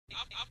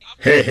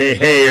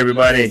Hey,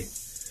 everybody.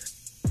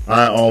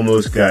 I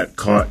almost got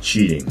caught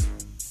cheating.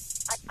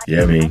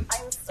 Yeah,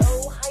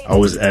 I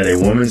was at a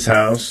woman's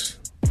house.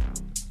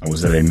 I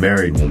was at a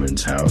married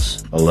woman's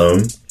house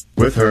alone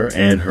with her,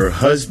 and her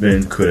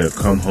husband could have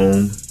come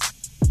home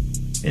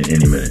in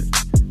any minute.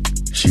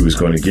 She was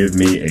going to give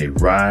me a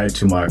ride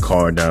to my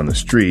car down the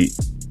street,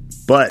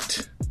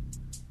 but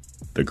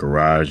the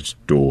garage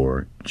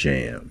door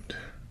jammed.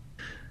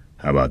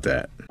 How about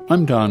that?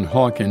 I'm Don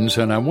Hawkins,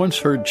 and I once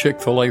heard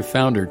Chick-fil-A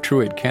founder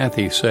Truett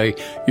Cathy say,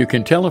 "You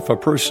can tell if a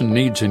person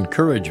needs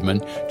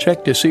encouragement,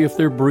 check to see if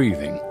they're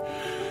breathing."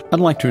 I'd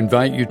like to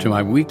invite you to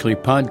my weekly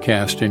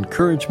podcast,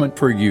 Encouragement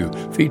for You,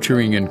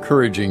 featuring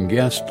encouraging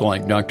guests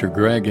like Dr.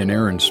 Greg and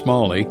Aaron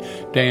Smalley,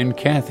 Dan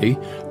Cathy,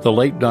 the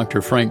late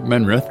Dr. Frank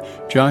Menrith,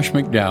 Josh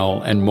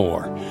McDowell, and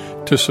more.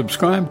 To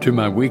subscribe to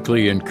my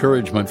weekly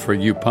Encouragement for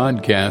You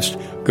podcast,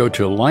 go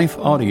to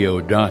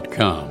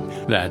lifeaudio.com.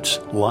 That's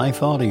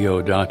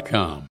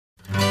lifeaudio.com.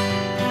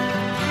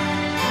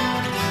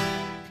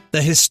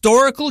 The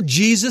Historical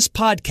Jesus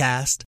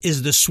Podcast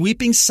is the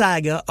sweeping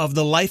saga of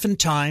the life and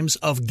times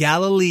of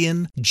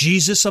Galilean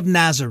Jesus of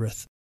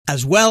Nazareth,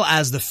 as well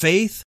as the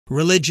faith,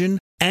 religion,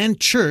 and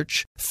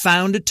church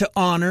founded to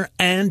honor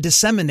and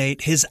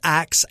disseminate his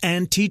acts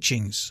and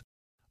teachings.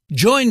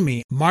 Join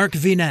me, Mark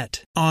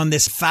Vinette, on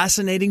this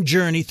fascinating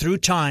journey through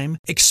time,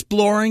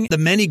 exploring the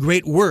many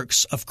great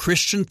works of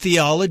Christian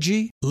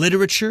theology,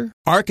 literature,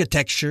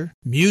 architecture,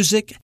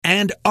 music,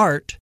 and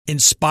art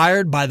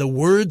inspired by the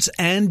words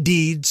and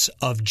deeds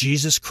of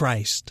Jesus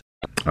Christ.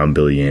 I'm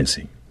Billy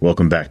Yancey.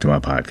 Welcome back to my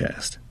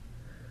podcast.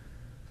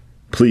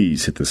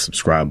 Please hit the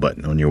subscribe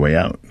button on your way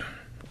out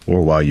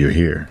or while you're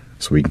here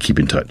so we can keep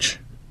in touch.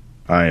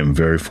 I am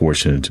very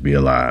fortunate to be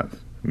alive.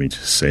 Let me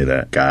just say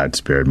that. God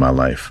spared my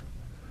life.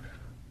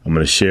 I'm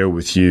going to share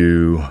with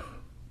you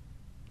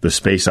the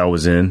space I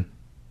was in,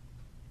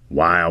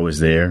 why I was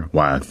there,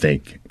 why I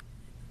think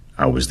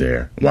I was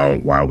there, why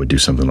I would do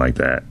something like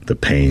that, the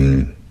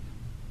pain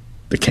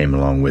that came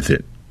along with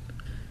it,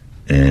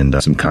 and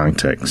some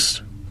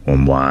context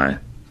on why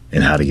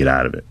and how to get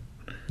out of it.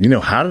 You know,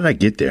 how did I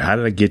get there? How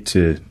did I get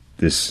to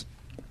this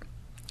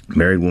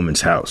married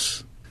woman's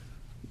house?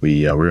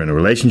 We were in a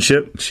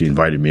relationship. She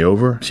invited me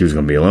over. She was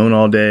going to be alone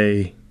all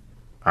day.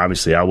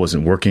 Obviously, I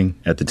wasn't working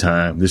at the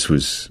time. This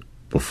was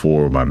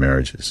before my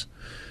marriages.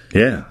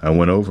 Yeah, I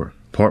went over,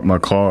 parked my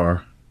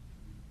car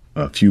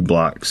a few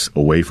blocks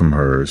away from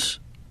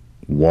hers,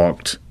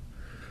 walked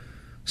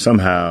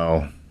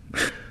somehow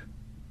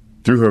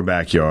through her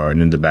backyard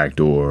and in the back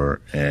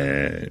door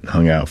and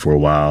hung out for a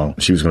while.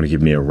 She was going to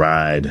give me a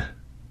ride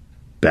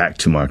back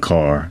to my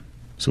car.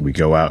 So we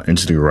go out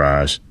into the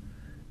garage,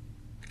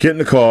 get in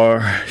the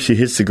car. She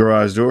hits the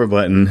garage door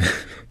button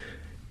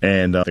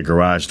and the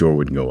garage door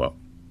wouldn't go up.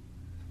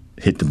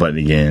 Hit the button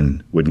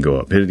again, wouldn't go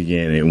up. Hit it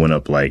again, and it went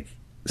up like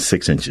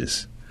 6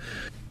 inches.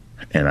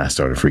 And I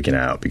started freaking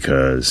out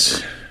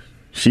because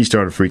she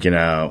started freaking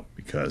out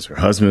because her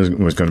husband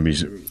was going to be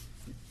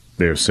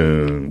there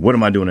soon. What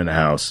am I doing in the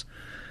house?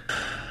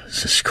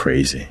 It's just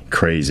crazy.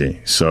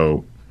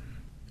 So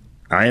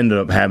I ended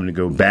up having to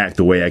go back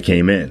the way I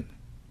came in.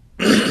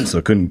 So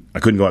I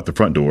couldn't go out the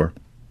front door.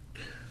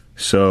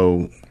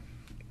 So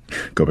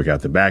go back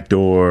out the back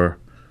door,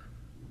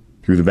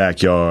 through the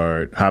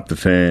backyard, hop the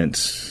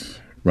fence,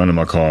 run in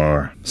my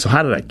car. So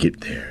how did I get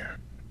there?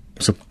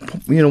 So,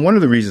 one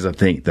of the reasons I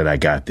think that I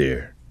got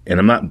there, and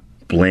I'm not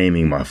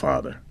blaming my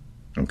father,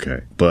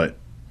 okay, but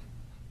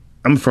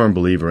I'm a firm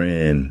believer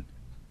in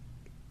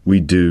we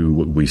do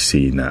what we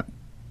see, not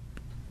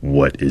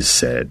what is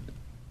said.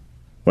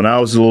 When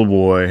I was a little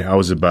boy, I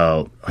was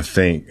about, I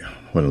think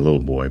I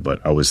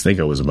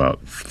was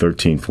about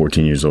 13,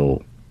 14 years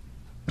old.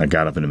 I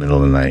got up in the middle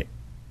of the night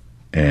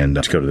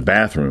and to go to the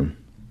bathroom.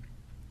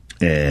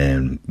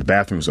 And the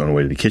bathroom was on the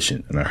way to the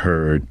kitchen. And I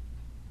heard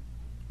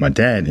my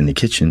dad in the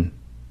kitchen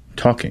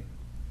talking.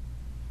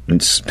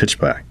 It's pitch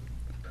black.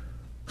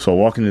 So I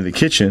walk into the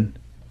kitchen.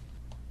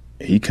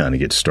 He kind of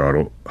gets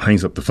startled,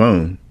 hangs up the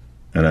phone.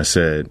 And I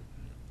said,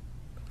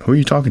 "Who are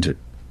you talking to?"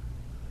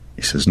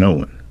 He says, "No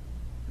one.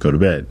 Go to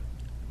bed."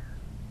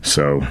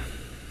 So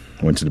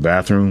I went to the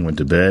bathroom, went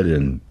to bed.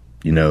 And,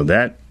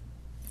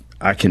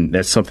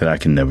 that's something I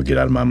can never get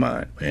out of my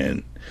mind.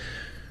 And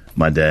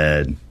my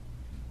dad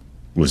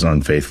was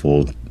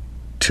unfaithful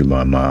to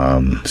my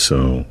mom.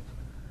 So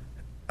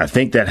I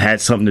think that had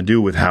something to do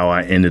with how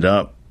I ended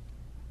up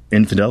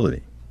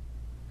infidelity.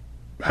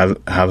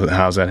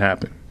 How's that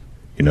happen?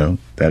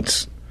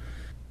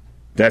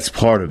 That's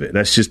part of it.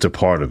 That's just a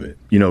part of it.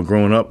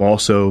 Growing up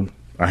also,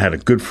 I had a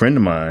good friend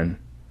of mine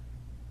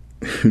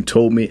who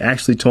told me, and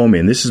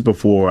this is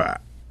before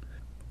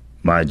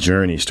my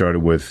journey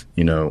started with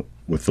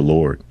the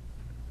Lord.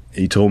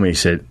 He told me, he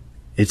said,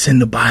 "It's in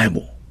the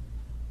Bible.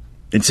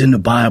 It's in the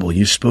Bible.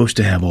 You're supposed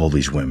to have all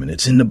these women.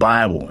 It's in the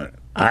Bible."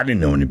 I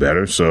didn't know any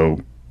better.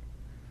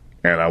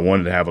 And I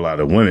wanted to have a lot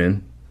of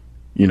women.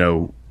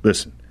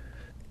 Listen,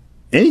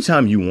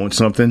 anytime you want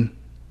something,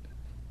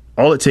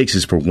 all it takes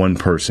is for one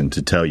person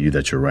to tell you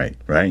that you're right?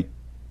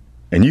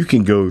 And you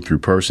can go through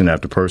person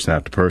after person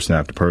after person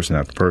after person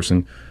after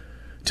person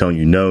telling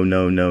you no,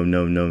 no, no,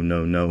 no, no,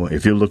 no, no.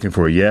 If you're looking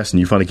for a yes and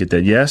you finally get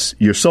that yes,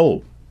 you're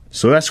sold.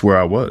 So that's where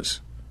I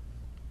was.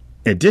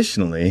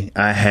 Additionally,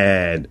 I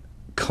had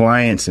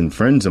clients and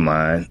friends of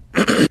mine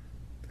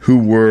who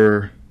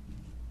were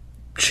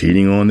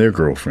cheating on their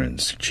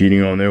girlfriends,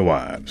 cheating on their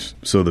wives.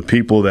 So the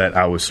people that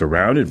I was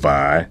surrounded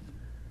by,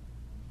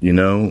 you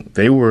know,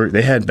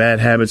 they had bad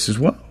habits as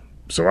well.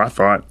 So I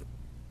thought,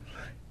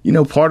 you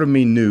know, part of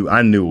me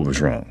I knew it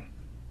was wrong.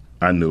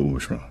 I knew it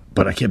was wrong,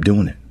 but I kept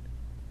doing it.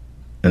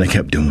 And I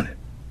kept doing it.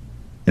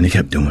 And I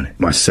kept doing it.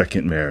 My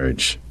second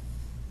marriage,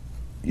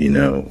 you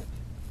know,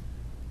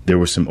 there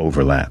was some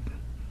overlap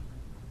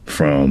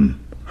from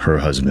her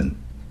husband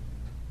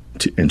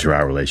into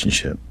our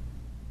relationship.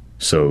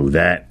 So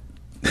that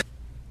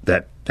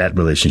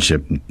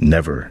relationship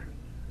never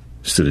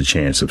stood a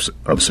chance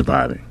of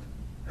surviving,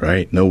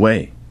 right? No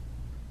way.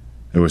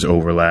 There was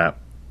overlap,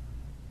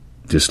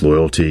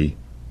 disloyalty,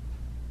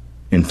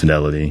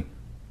 infidelity,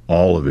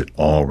 all of it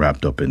all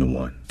wrapped up into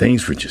one.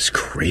 Things were just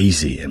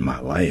crazy in my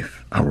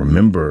life. I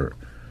remember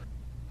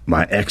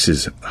my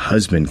ex's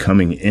husband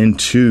coming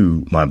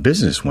into my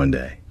business one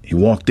day. He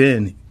walked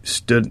in,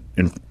 stood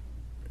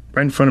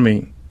right in front of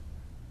me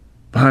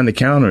behind the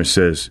counter and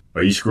says,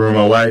 "Are you screwing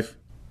my wife?"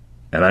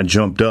 And I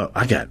jumped up.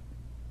 I got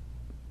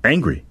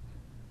angry.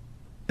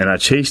 And I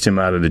chased him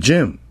out of the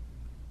gym.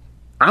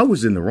 I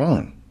was in the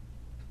wrong.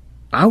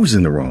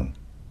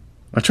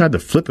 I tried to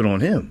flip it on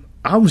him.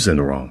 I was in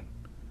the wrong.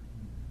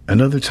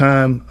 Another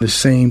time, the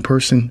same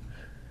person,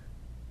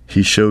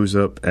 he shows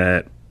up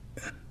at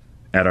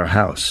our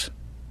house.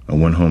 I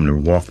went home to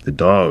walk the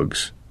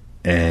dogs,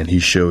 and he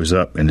shows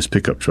up in his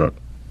pickup truck.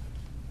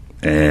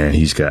 And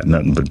he's got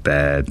nothing but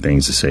bad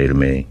things to say to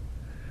me.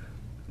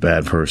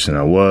 Bad person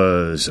I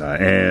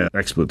am,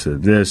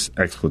 expletive this,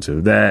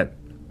 expletive that.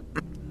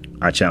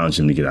 I challenged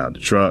him to get out of the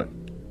truck.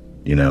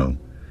 You know,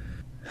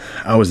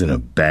 I was in a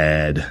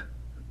bad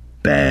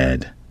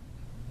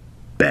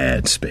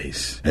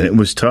space. And it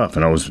was tough.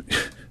 And I was,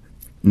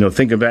 you know,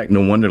 thinking back,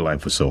 no wonder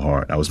life was so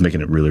hard. I was making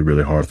it really,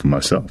 really hard for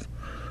myself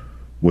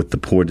with the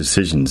poor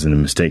decisions and the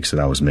mistakes that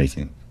I was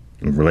making,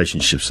 the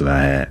relationships that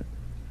I had.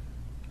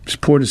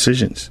 Just poor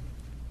decisions.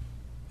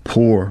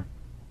 Poor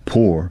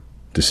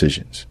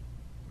decisions.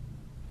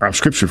 Our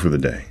scripture for the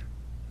day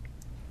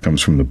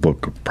comes from the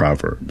book of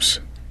Proverbs.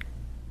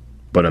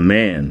 But a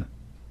man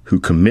who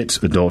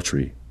commits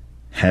adultery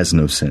has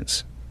no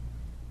sense.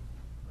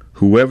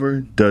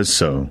 Whoever does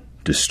so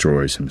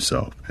destroys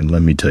himself. And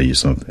let me tell you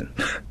something.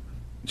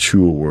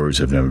 Truer words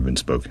have never been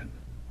spoken.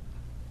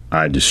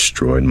 I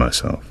destroyed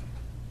myself.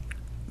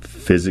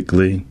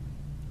 Physically,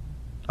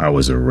 I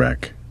was a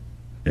wreck.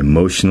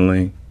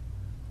 Emotionally,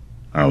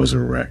 I was a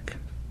wreck.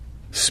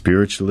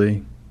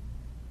 Spiritually,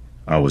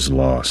 I was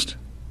lost.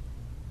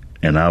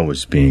 And I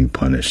was being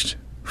punished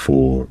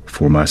for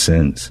my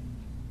sins.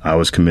 I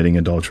was committing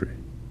adultery.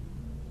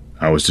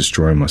 I was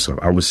destroying myself.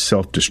 I was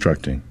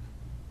self-destructing,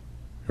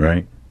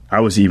 right? I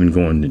was even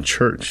going to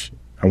church.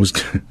 I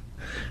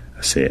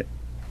say it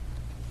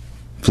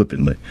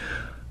flippantly.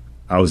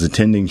 I was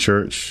attending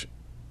church,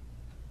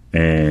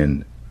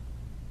 and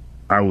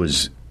I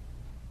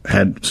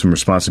had some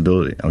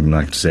responsibility. I'm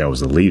not going to say I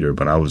was a leader,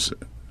 but I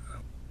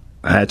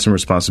had some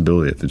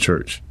responsibility at the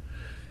church.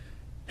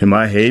 And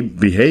my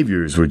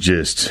behaviors were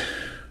just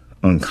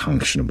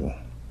unconscionable,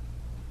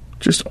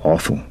 just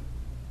awful.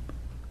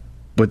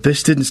 But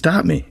this didn't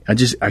stop me. I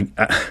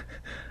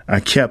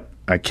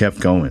kept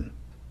going.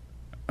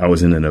 I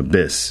was in an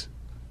abyss.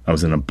 I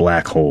was in a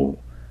black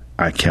hole.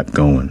 I kept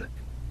going.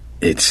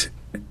 It's,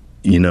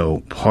 you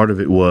know, part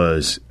of it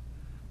was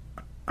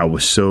I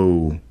was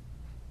so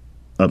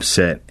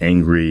upset,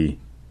 angry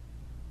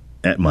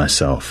at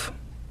myself.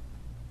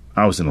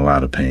 I was in a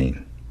lot of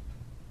pain.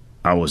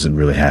 I wasn't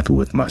really happy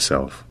with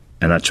myself.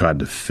 And I tried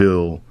to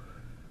fill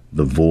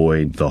the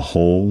void, the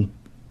hole,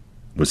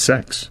 with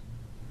sex,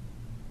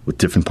 with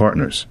different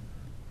partners.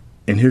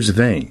 And here's the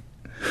thing.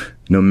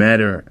 No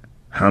matter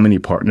how many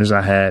partners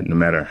I had, no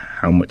matter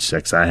how much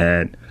sex I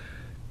had,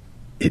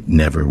 it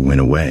never went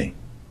away.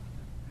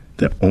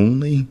 The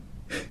only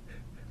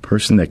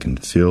person that can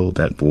fill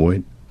that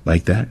void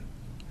like that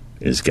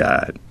is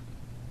God.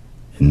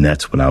 And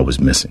that's what I was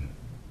missing.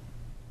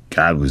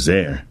 God was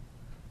there.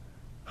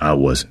 I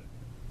wasn't.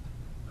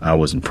 I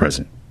wasn't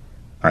present.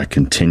 I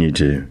continued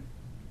to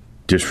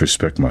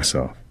disrespect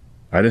myself.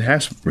 I didn't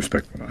have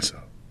respect for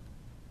myself.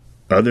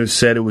 Others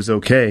said it was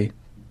okay,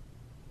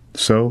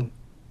 so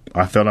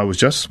I felt I was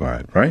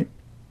justified, right?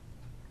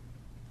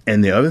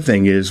 And the other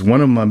thing is,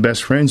 one of my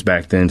best friends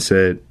back then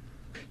said,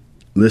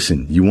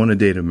 listen, you want to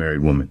date a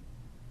married woman.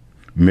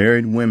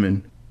 Married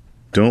women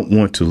don't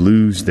want to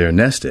lose their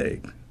nest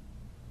egg.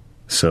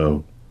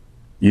 So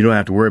you don't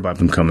have to worry about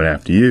them coming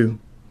after you.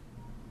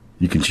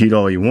 You can cheat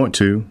all you want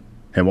to,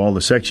 have all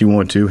the sex you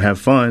want to, have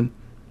fun,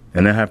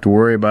 and not have to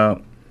worry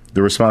about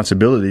the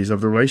responsibilities of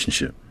the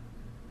relationship.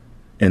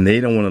 And they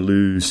don't want to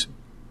lose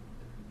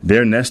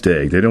their nest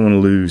egg. They don't want to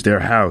lose their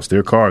house,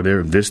 their car,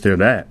 their this, their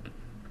that.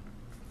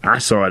 I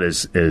saw it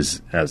as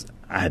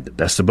I had the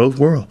best of both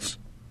worlds.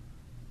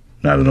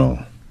 Not at all.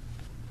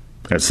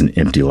 That's an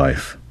empty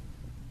life.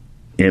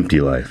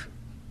 Empty life.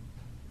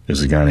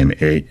 There's a guy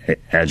named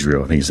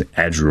Adriel. I think it's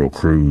Adriel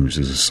Cruz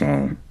is a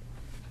song.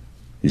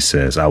 He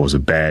says, I was a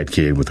bad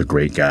kid with a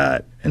great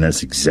God. And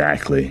that's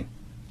exactly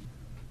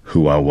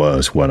who I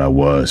was, what I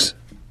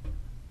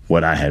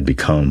had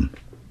become.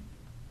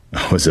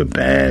 I was a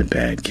bad,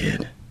 bad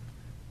kid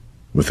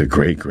with a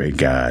great, great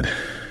God.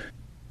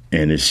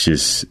 And it's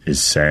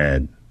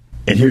sad.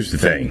 And here's the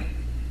thing.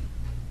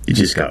 It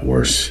just got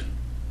worse.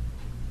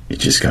 It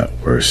just got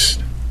worse.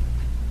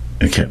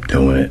 I kept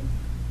doing it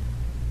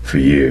for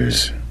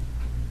years.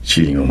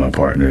 Cheating on my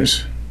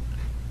partners.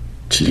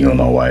 Cheating on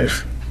my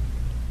wife.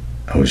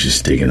 I was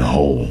just digging a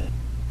hole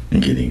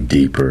and getting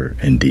deeper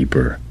and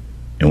deeper.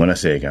 And when I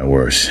say it got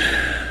worse,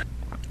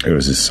 it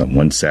was just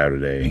one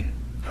Saturday,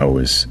 I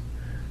was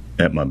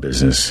at my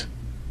business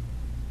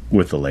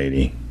with a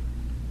lady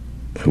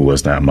who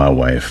was not my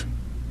wife.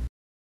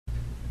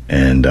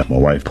 And my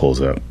wife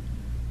pulls up.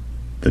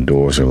 The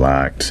doors are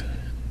locked.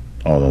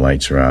 All the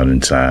lights are out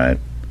inside.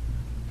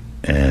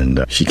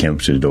 And she came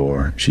up to the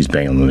door. She's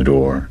banging on the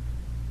door.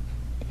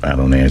 I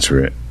don't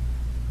answer it.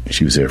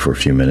 She was there for a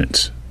few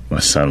minutes. My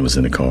son was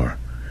in the car.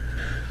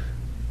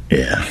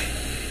 Yeah,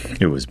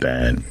 it was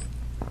bad.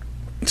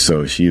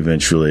 So she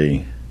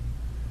eventually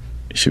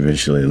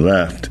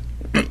left.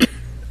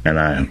 And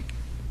I,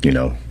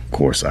 of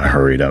course, I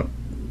hurried up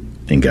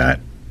and got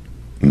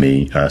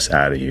us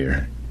out of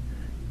here.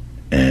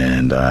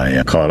 And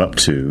I caught up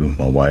to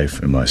my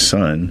wife and my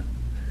son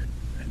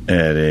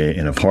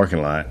in a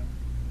parking lot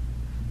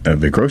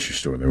of the grocery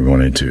store that we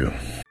went into.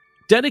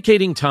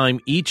 Dedicating time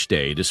each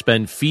day to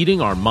spend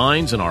feeding our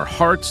minds and our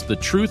hearts the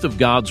truth of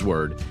God's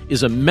Word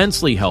is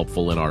immensely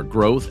helpful in our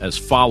growth as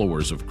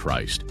followers of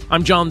Christ.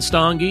 I'm John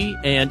Stange,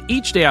 and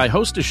each day I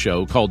host a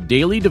show called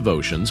Daily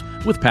Devotions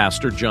with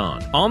Pastor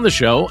John. On the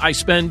show, I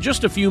spend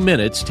just a few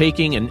minutes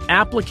taking an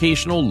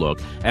applicational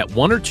look at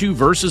one or two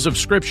verses of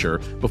Scripture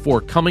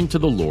before coming to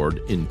the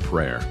Lord in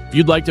prayer. If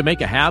you'd like to make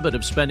a habit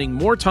of spending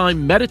more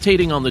time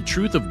meditating on the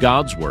truth of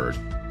God's Word,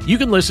 you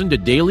can listen to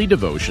Daily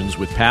Devotions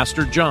with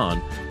Pastor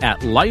John at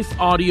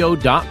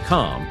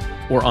lifeaudio.com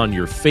or on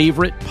your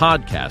favorite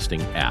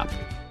podcasting app.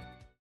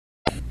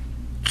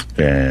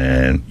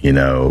 And,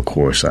 of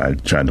course, I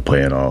tried to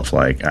play it off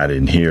like I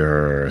didn't hear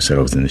her. I said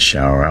I was in the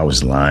shower. I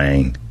was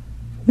lying.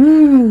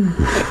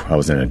 I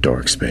was in a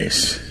dark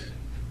space,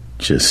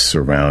 just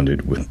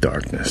surrounded with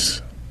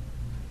darkness.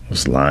 I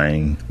was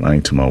lying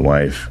to my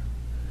wife.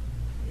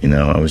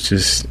 I was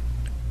just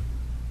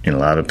in a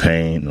lot of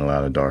pain and a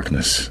lot of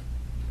darkness.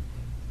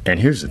 And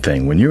here's the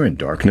thing, when you're in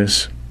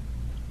darkness,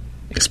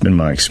 it's been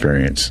my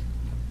experience,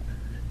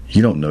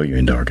 you don't know you're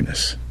in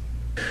darkness.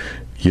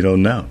 You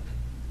don't know.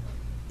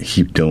 You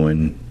keep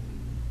doing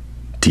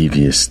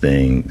devious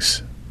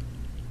things,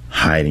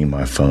 hiding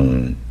my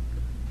phone.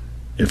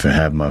 If I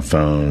have my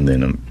phone,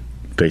 then I'm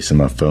facing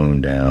my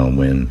phone down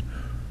when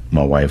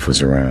my wife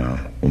was around,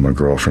 when my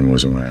girlfriend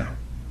was around,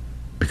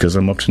 because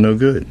I'm up to no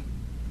good.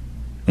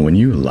 And when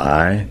you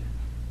lie,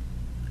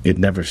 it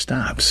never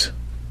stops.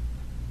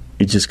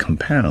 It just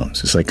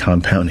compounds. It's like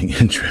compounding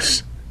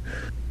interest.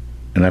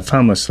 And I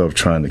found myself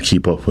trying to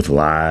keep up with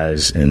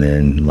lies and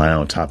then lie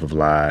on top of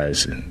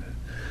lies. And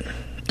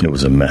it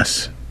was a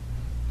mess.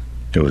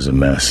 It was a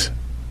mess.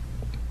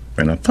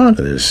 And I thought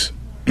of this.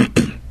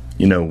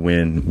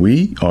 When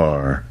we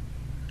are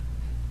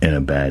in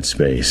a bad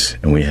space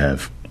and we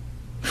have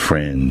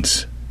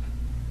friends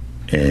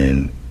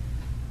and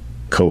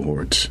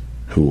cohorts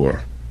who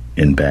are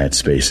in bad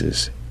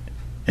spaces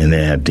and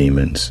they have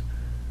demons,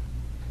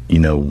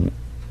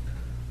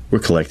 we're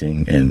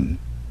collecting and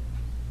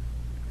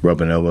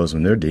rubbing elbows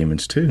on their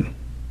demons too.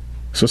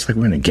 So it's like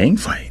we're in a gang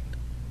fight.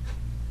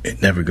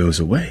 It never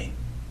goes away.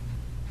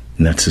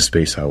 And that's the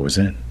space I was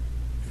in.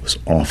 It was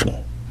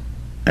awful.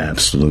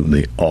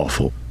 Absolutely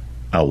awful.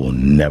 I will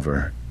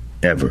never,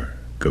 ever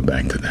go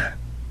back to that.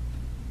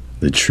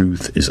 The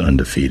truth is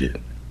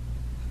undefeated.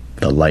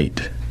 The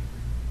light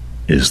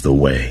is the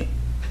way.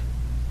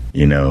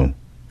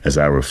 As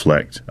I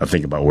reflect, I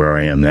think about where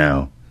I am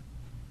now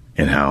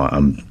and how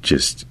I'm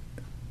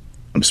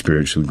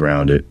spiritually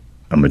grounded.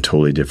 I'm a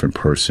totally different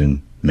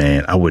person.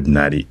 Man, I would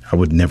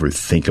never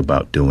think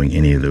about doing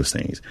any of those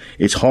things.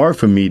 It's hard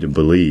for me to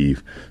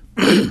believe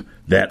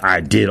that I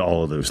did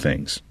all of those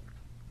things.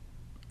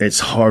 It's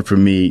hard for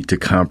me to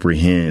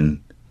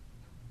comprehend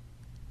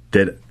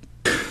that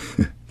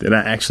I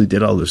actually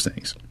did all those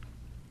things.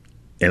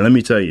 And let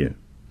me tell you,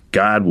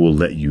 God will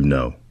let you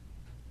know.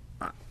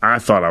 I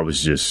thought I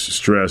was just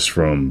stressed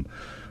from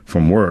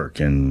work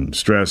and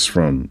stress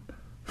from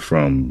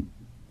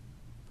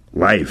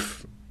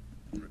life,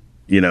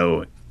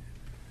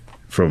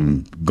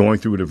 from going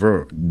through a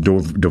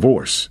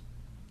divorce.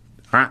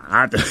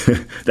 I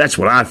that's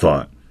what I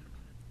thought.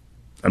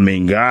 I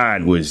mean,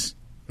 God was,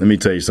 let me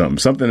tell you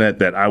something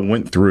that I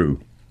went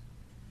through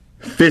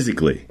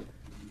physically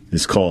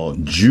is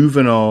called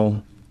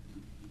juvenile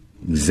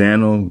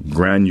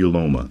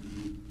xanogranuloma.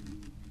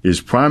 Is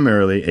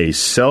primarily a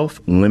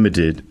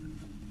self-limited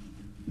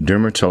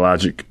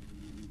dermatologic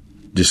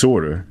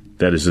disorder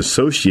that is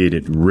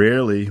associated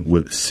rarely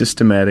with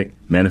systematic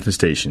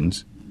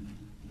manifestations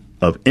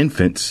of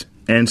infants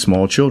and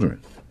small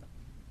children.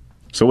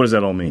 So what does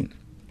that all mean?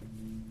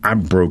 I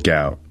broke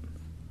out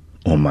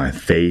on my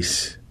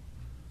face,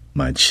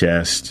 my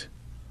chest,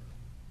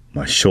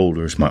 my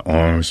shoulders, my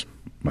arms,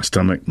 my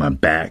stomach, my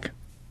back,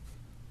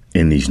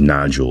 in these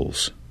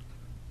nodules.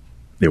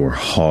 They were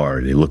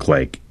hard. They looked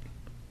like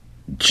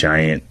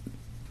giant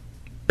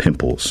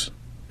pimples.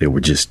 They were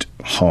just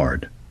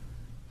hard.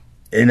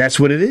 And that's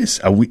what it is.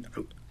 I went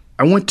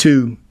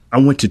to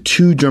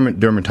two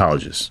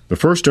dermatologists. The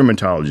first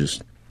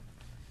dermatologist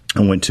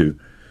I went to,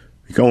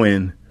 we go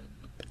in,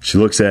 she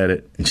looks at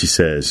it, and she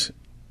says,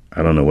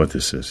 I don't know what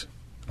this is.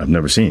 I've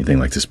never seen anything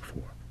like this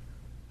before.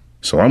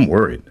 So I'm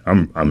worried.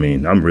 I'm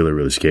really,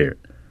 really scared.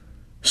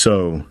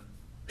 So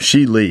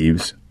she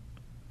leaves.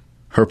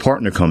 Her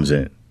partner comes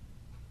in,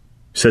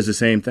 says the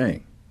same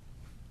thing.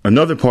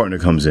 Another partner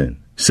comes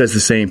in, says the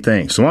same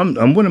thing. So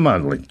what am I,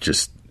 like,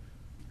 just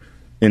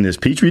in this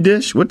Petri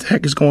dish? What the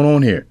heck is going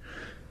on here?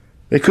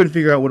 They couldn't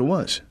figure out what it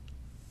was.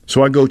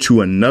 So I go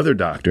to another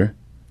doctor.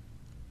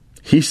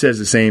 He says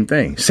the same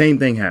thing. Same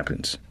thing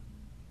happens.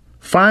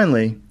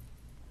 Finally,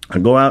 I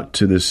go out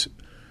to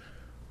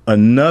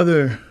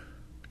another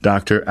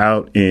doctor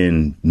out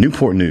in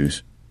Newport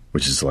News,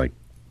 which is like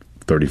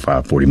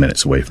 35, 40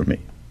 minutes away from me,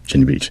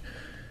 Virginia Beach.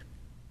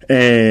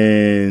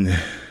 And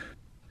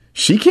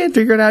she can't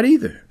figure it out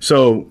either.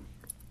 So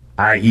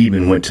I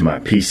even went to my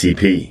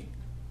PCP.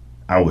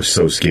 I was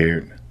so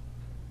scared.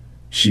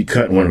 She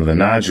cut one of the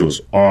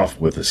nodules off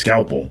with a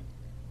scalpel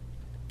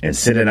and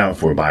sent it out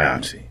for a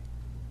biopsy.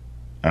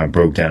 I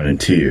broke down in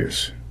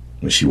tears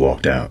when she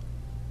walked out.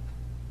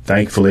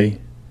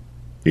 Thankfully,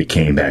 it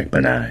came back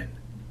benign.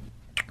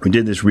 We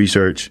did this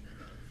research,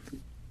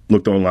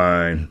 looked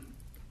online,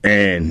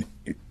 and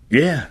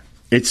yeah,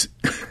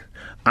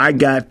 I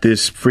got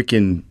this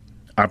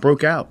I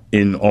broke out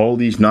in all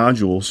these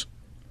nodules.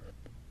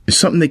 It's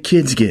something that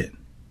kids get.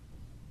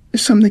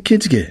 It's something that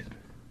kids get.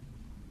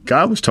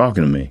 God was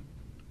talking to me.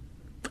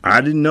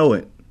 I didn't know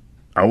it.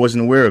 I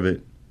wasn't aware of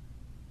it,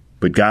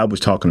 but God was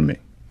talking to me.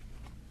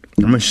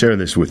 I'm going to share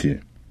this with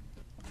you.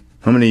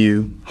 How many of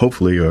you,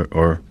 hopefully,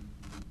 are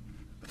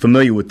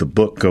familiar with the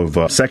book of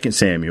 2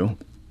 Samuel,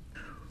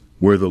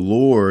 where the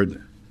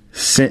Lord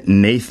sent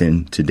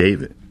Nathan to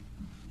David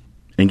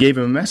and gave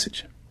him a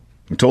message.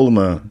 He told him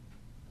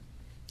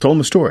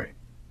a story,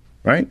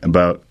 right?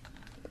 About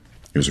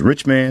there's a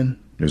rich man,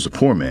 there's a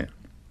poor man.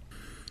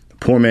 The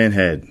poor man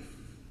had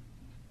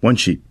one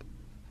sheep.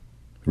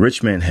 The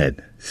rich man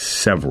had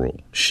several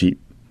sheep.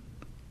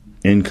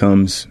 In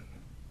comes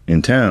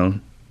in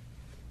town,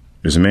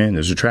 there's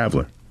a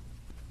traveler.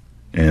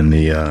 And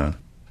he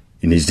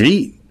needs to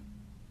eat.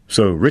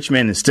 So rich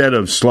man, instead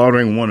of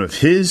slaughtering one of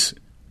his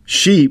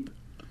sheep,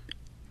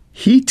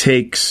 he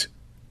takes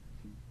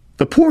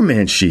the poor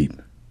man's sheep.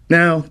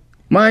 Now,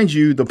 mind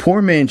you, the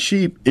poor man's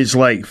sheep is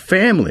like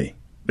family.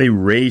 They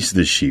raised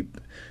the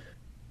sheep.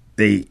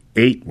 They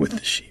ate with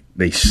the sheep.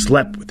 They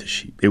slept with the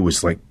sheep. It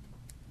was like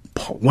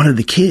one of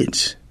the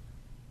kids.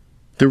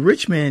 The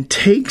rich man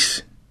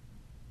takes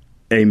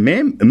a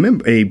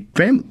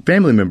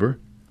family member,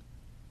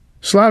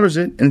 slaughters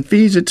it, and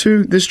feeds it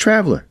to this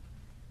traveler.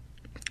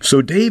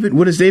 So David,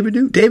 what does David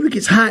do? David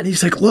gets hot.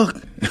 He's like,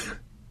 look,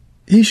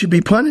 he should be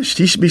punished.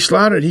 He should be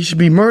slaughtered. He should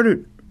be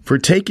murdered for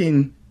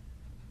taking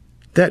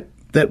that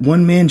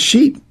one man's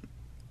sheep.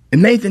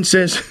 And Nathan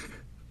says,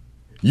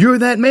 you're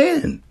that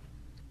man.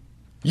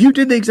 You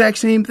did the exact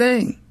same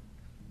thing.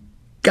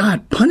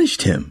 God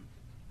punished him.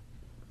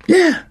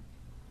 Yeah.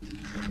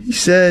 He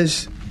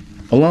says,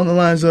 along the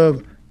lines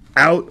of,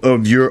 out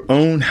of your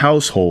own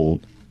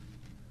household,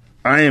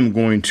 I am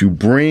going to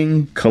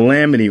bring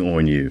calamity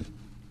on you.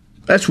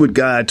 That's what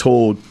God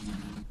told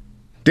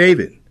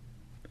David.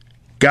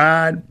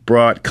 God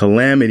brought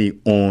calamity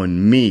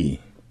on me.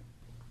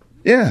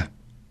 Yeah.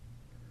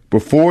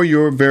 Before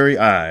your very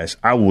eyes,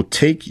 I will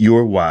take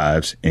your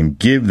wives and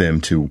give them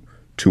to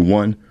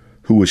one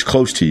who is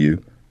close to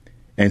you,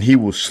 and he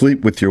will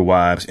sleep with your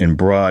wives in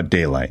broad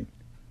daylight.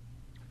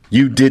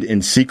 You did it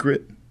in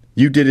secret,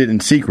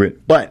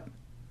 but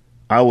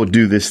I will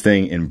do this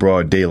thing in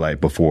broad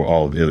daylight before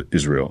all of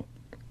Israel.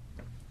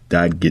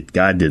 God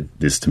did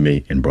this to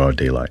me in broad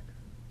daylight.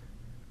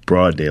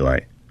 Broad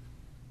daylight.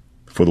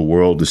 For the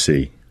world to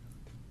see.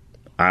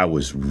 I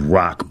was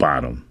rock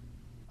bottom.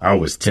 I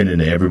was tending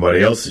to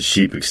everybody else's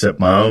sheep except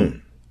my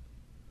own.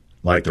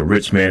 Like the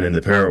rich man in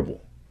the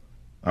parable.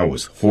 I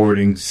was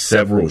hoarding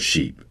several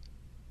sheep.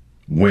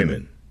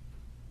 Women.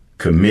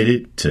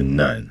 Committed to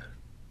none.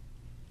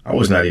 I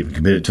was not even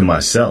committed to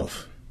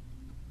myself.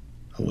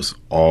 I was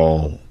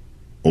all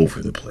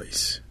over the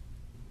place.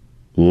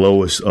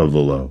 Lowest of the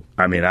low.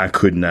 I mean, I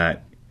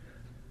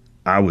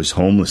was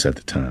homeless at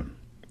the time.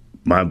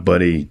 My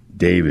buddy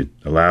David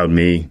allowed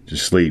me to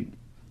sleep.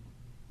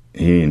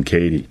 He and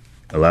Katie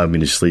allowed me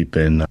to sleep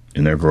in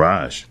their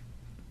garage.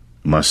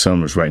 My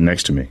son was right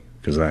next to me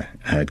because I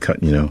had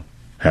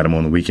had him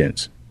on the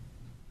weekends.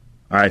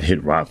 I'd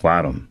hit rock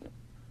bottom.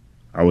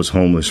 I was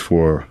homeless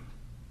for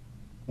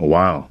a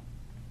while.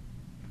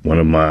 One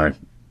of my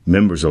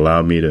members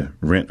allowed me to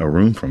rent a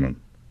room from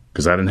him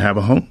because I didn't have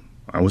a home.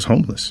 I was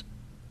homeless.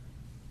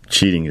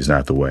 Cheating is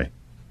not the way.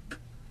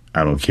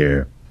 I don't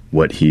care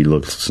what he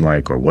looks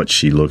like or what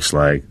she looks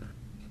like,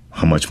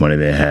 how much money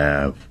they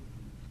have,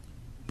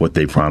 what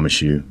they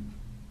promise you.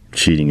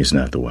 Cheating is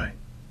not the way.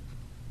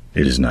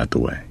 It is not the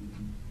way.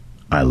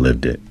 I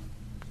lived it.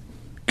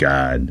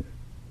 God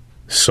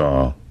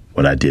saw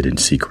what I did in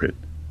secret.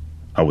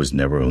 I was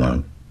never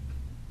alone.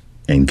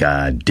 And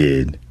God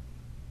did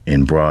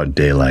in broad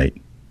daylight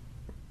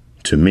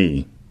to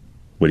me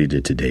what he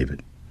did to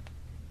David.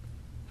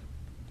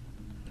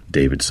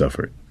 David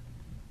suffered.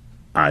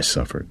 I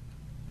suffered.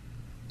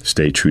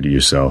 Stay true to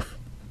yourself.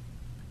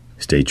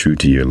 Stay true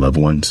to your loved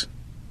ones.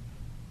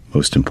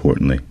 Most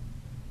importantly,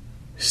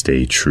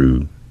 stay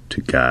true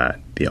to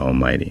God, the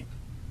Almighty.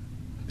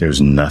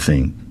 There's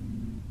nothing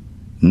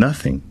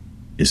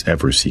is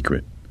ever a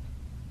secret.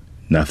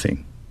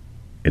 Nothing.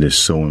 It is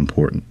so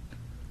important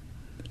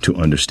to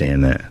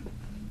understand that.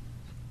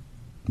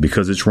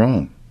 Because it's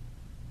wrong.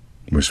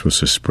 We're supposed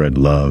to spread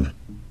love,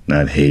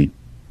 not hate,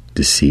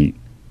 deceit,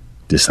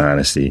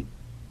 dishonesty.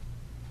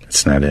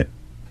 That's not it.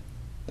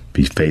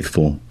 Be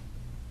faithful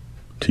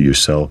to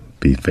yourself.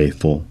 Be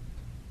faithful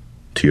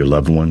to your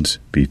loved ones.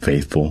 Be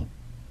faithful,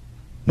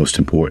 most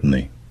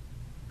importantly,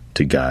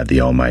 to God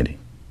the Almighty.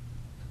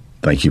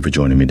 Thank you for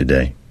joining me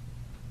today.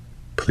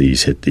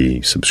 Please hit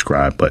the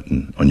subscribe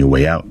button on your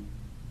way out.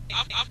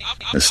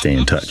 Let's stay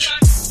in touch.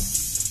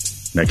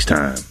 Next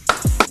time,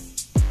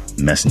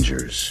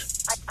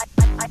 messengers.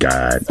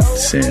 God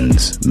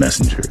sends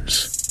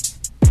messengers.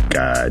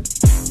 God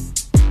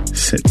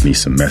sent me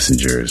some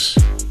messengers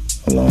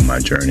along my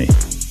journey.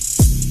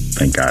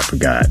 Thank God for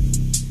God.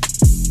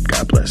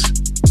 God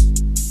bless.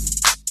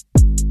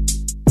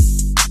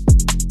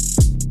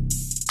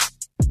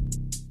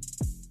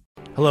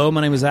 Hello,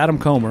 my name is Adam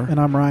Comer. And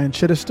I'm Ryan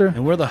Chittister.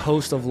 And we're the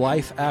host of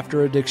Life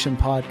After Addiction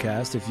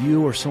podcast. If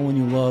you or someone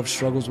you love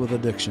struggles with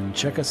addiction,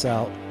 check us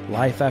out,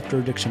 Life After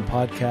Addiction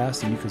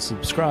podcast, and you can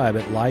subscribe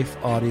at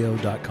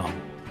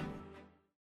lifeaudio.com.